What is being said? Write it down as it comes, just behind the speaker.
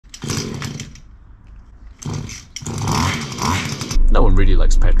No one really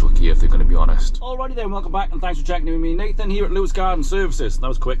likes petrol gear, if they're going to be honest. Alrighty then, welcome back and thanks for checking in with me. Nathan here at Lewis Garden Services. That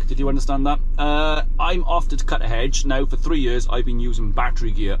was quick, did you understand that? I'm off to cut a hedge. Now for 3 years I've been using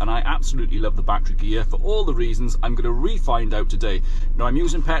battery gear and I absolutely love the battery gear for all the reasons I'm going to re-find out today. Now I'm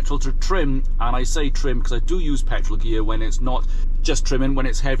using petrol to trim, and I say trim because I do use petrol gear when it's not just trimming, when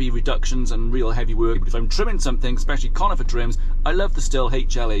it's heavy reductions and real heavy work. But if I'm trimming something, especially conifer trims, I love the Stihl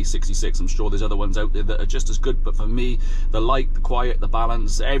HLA66. I'm sure there's other ones out there that are just as good, but for me, the light, the quiet, the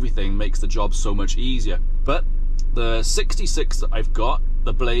balance, everything makes the job so much easier. But the 66 that I've got,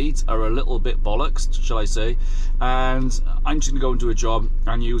 the blades are a little bit bollocks, shall I say, and I'm just gonna go and do a job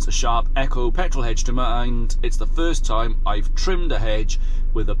and use a Sharp Echo petrol hedge trimmer, and it's the first time I've trimmed a hedge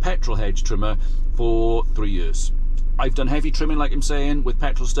with a petrol hedge trimmer for 3 years. I've done heavy trimming, like I'm saying, with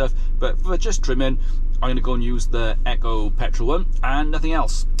petrol stuff, but for just trimming, I'm going to go and use the Echo petrol one and nothing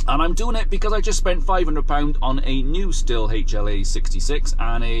else. And I'm doing it because I just spent £500 on a new Stihl HLA66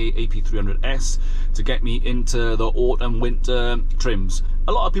 and a AP300S to get me into the autumn winter trims.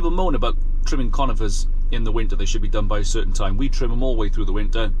 A lot of people moan about trimming conifers in the winter. They should be done by a certain time. We trim them all the way through the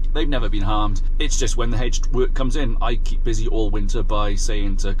winter. They've never been harmed. It's just when the hedge work comes in, I keep busy all winter by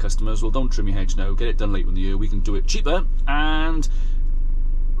saying to customers, well, don't trim your hedge now, get it done later in the year. We can do it cheaper. And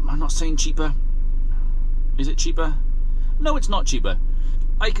I'm not saying cheaper. Is it cheaper? No, it's not cheaper.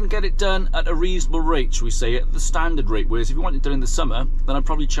 I can get it done at a reasonable rate, shall we say, at the standard rate. Whereas if you want it done in the summer, then I'd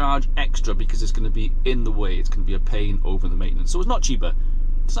probably charge extra because it's going to be in the way. It's going to be a pain over the maintenance. So it's not cheaper.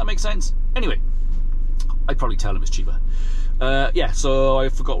 Does that make sense? Anyway, I'd probably tell them it's cheaper. Yeah, so I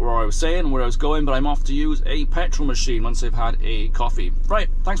forgot where I was saying, where I was going, but I'm off to use a petrol machine once I've had a coffee. Right,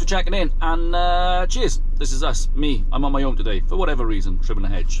 thanks for checking in, and cheers. This is us, me. I'm on my own today, for whatever reason, trimming a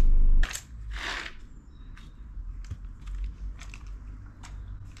hedge.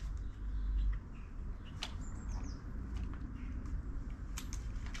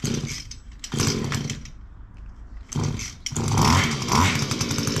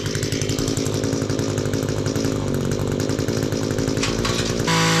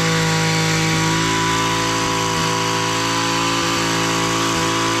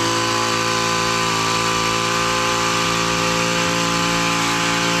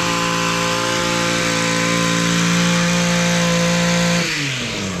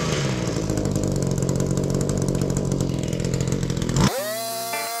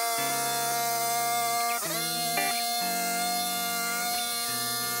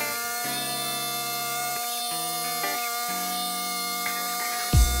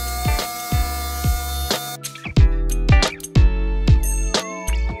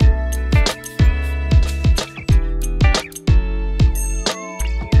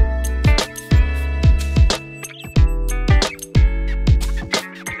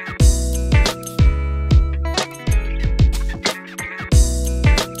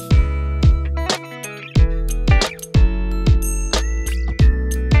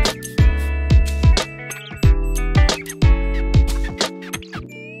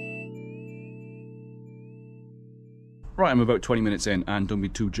 Right, I'm about 20 minutes in, and don't be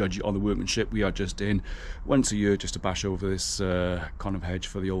too judgy on the workmanship. We are just in once a year just to bash over this conifer hedge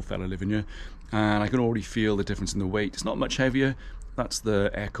for the old fella living here, and I can already feel the difference in the weight. It's not much heavier. That's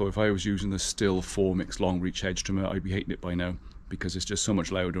the Echo. If I was using the Stihl 4-mix long reach hedge trimmer, I'd be hating it by now because it's just so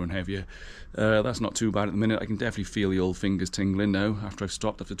much louder and heavier. That's not too bad at the minute. I can definitely feel the old fingers tingling now after I've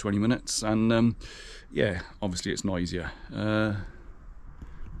stopped after 20 minutes, and yeah, obviously it's noisier.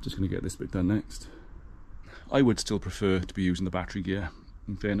 Just going to get this bit done next. I would still prefer to be using the battery gear,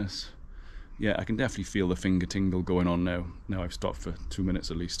 in fairness. Yeah, I can definitely feel the finger tingle going on now. Now I've stopped for 2 minutes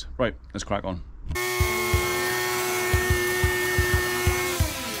at least. Right, let's crack on.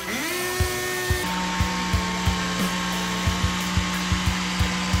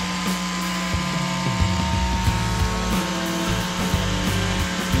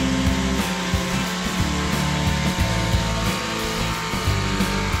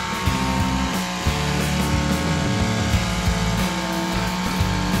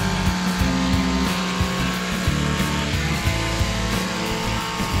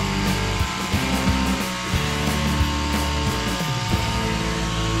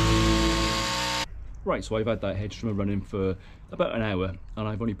 Right, so I've had that hedge trimmer running for about an hour, and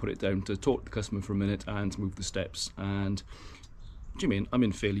I've only put it down to talk to the customer for a minute and move the steps. And do you mean I'm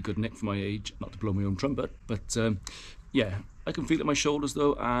in fairly good nick for my age? Not to blow my own trumpet, but yeah, I can feel it in my shoulders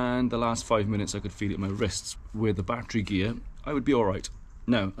though, and the last 5 minutes I could feel it in my wrists. With the battery gear, I would be all right.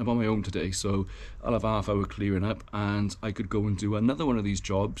 Now, I'm on my own today, so I'll have a half hour clearing up, and I could go and do another one of these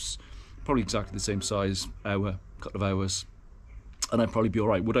jobs, probably exactly the same size, hour, couple of hours, and I'd probably be all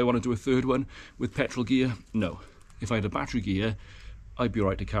right. Would I want to do a third one with petrol gear? No. If I had a battery gear, I'd be all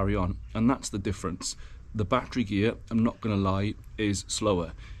right to carry on. And that's the difference. The battery gear, I'm not going to lie, is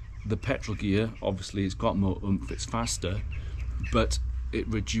slower. The petrol gear, obviously, it's got more oomph, it's faster, but it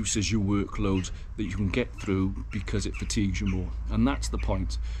reduces your workload that you can get through because it fatigues you more. And that's the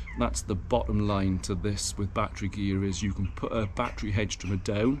point. That's the bottom line to this with battery gear, is you can put a battery hedge trimmer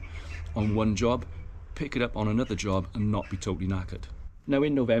down on one job, pick it up on another job and not be totally knackered. Now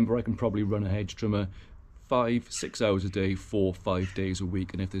in November I can probably run a hedge trimmer 5-6 hours a day, 4-5 days a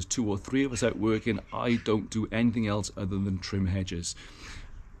week, and if there's 2 or 3 of us out working, I don't do anything else other than trim hedges.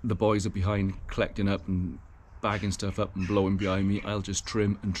 The boys are behind collecting up and bagging stuff up and blowing behind me. I'll just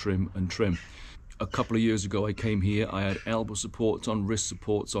trim and trim and trim. A couple of years ago I came here, I had elbow supports on, wrist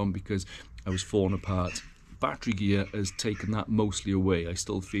supports on because I was falling apart. Battery gear has taken that mostly away. I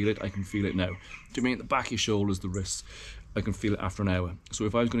still feel it, I can feel it now. Do you mean at the back of your shoulders, the wrists? I can feel it after an hour. So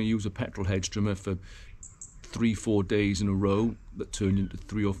if I was going to use a petrol hedge trimmer for 3-4 days in a row that turned into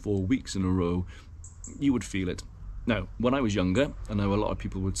 3 or 4 weeks in a row, you would feel it. Now, when I was younger, I know a lot of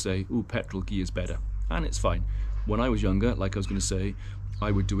people would say, oh, petrol gear is better. And it's fine. When I was younger, like I was going to say,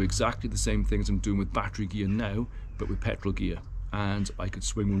 I would do exactly the same things I'm doing with battery gear now, but with petrol gear. And I could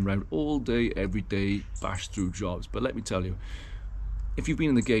swing one around all day, every day, bash through jobs. But let me tell you, if you've been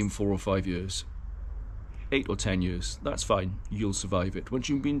in the game 4 or 5 years, 8 or 10 years, that's fine, you'll survive it. Once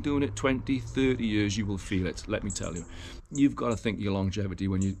you've been doing it 20, 30 years, you will feel it, let me tell you. You've got to think your longevity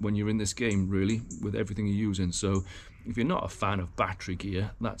when you're in this game, really, with everything you're using. So if you're not a fan of battery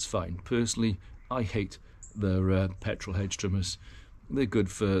gear, that's fine. Personally, I hate the petrol hedge trimmers. They're good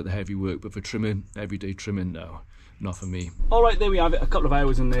for the heavy work, but for trimming, everyday trimming, no, not for me. All right, there we have it, a couple of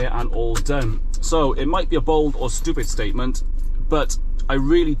hours in there and all done. So it might be a bold or stupid statement, but I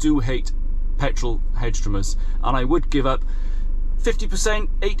really do hate petrol hedge trimmers, and I would give up 50%,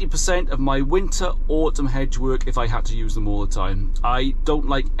 80% of my winter, autumn hedge work if I had to use them all the time. I don't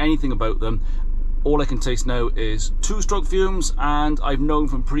like anything about them. All I can taste now is 2-stroke fumes, and I've known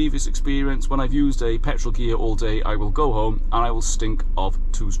from previous experience when I've used a petrol gear all day, I will go home and I will stink of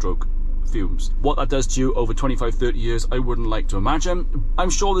 2-stroke fumes. What that does to you over 25-30 years, I wouldn't like to imagine. I'm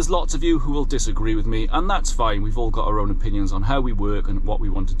sure there's lots of you who will disagree with me, and that's fine. We've all got our own opinions on how we work and what we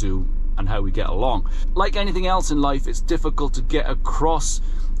want to do and how we get along. Like anything else in life, it's difficult to get across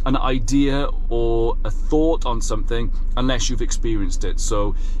an idea or a thought on something unless you've experienced it.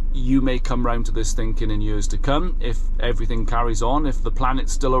 So you may come round to this thinking in years to come, if everything carries on, if the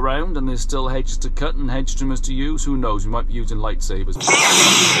planet's still around and there's still hedges to cut and hedge trimmers to use, who knows, we might be using lightsabers.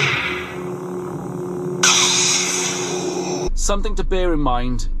 Something to bear in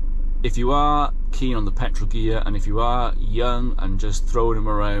mind if you are keen on the petrol gear and if you are young and just throwing them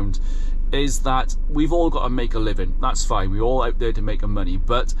around, is that we've all got to make a living. That's fine, we're all out there to make a money,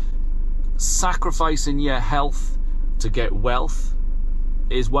 but sacrificing your health to get wealth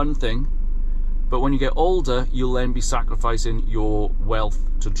is one thing, but when you get older, you'll then be sacrificing your wealth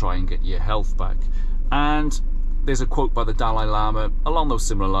to try and get your health back. And there's a quote by the Dalai Lama along those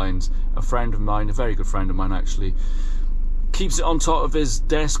similar lines. A friend of mine, a very good friend of mine actually, keeps it on top of his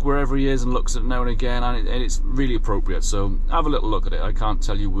desk wherever he is and looks at it now and again, and it's really appropriate. So have a little look at it. I can't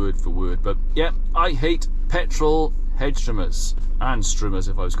tell you word for word, but yeah, I hate petrol hedge trimmers and strimmers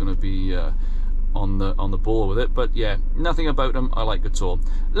if I was going to be on the ball with it. But yeah, nothing about them I like at all.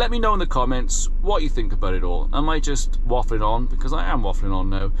 Let me know in the comments what you think about it all. Am I just waffling on? Because I am waffling on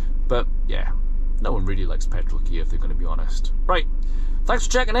now. But yeah, no one really likes petrol gear if they're going to be honest. Right. Thanks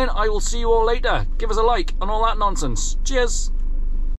for checking in. I will see you all later. Give us a like and all that nonsense. Cheers.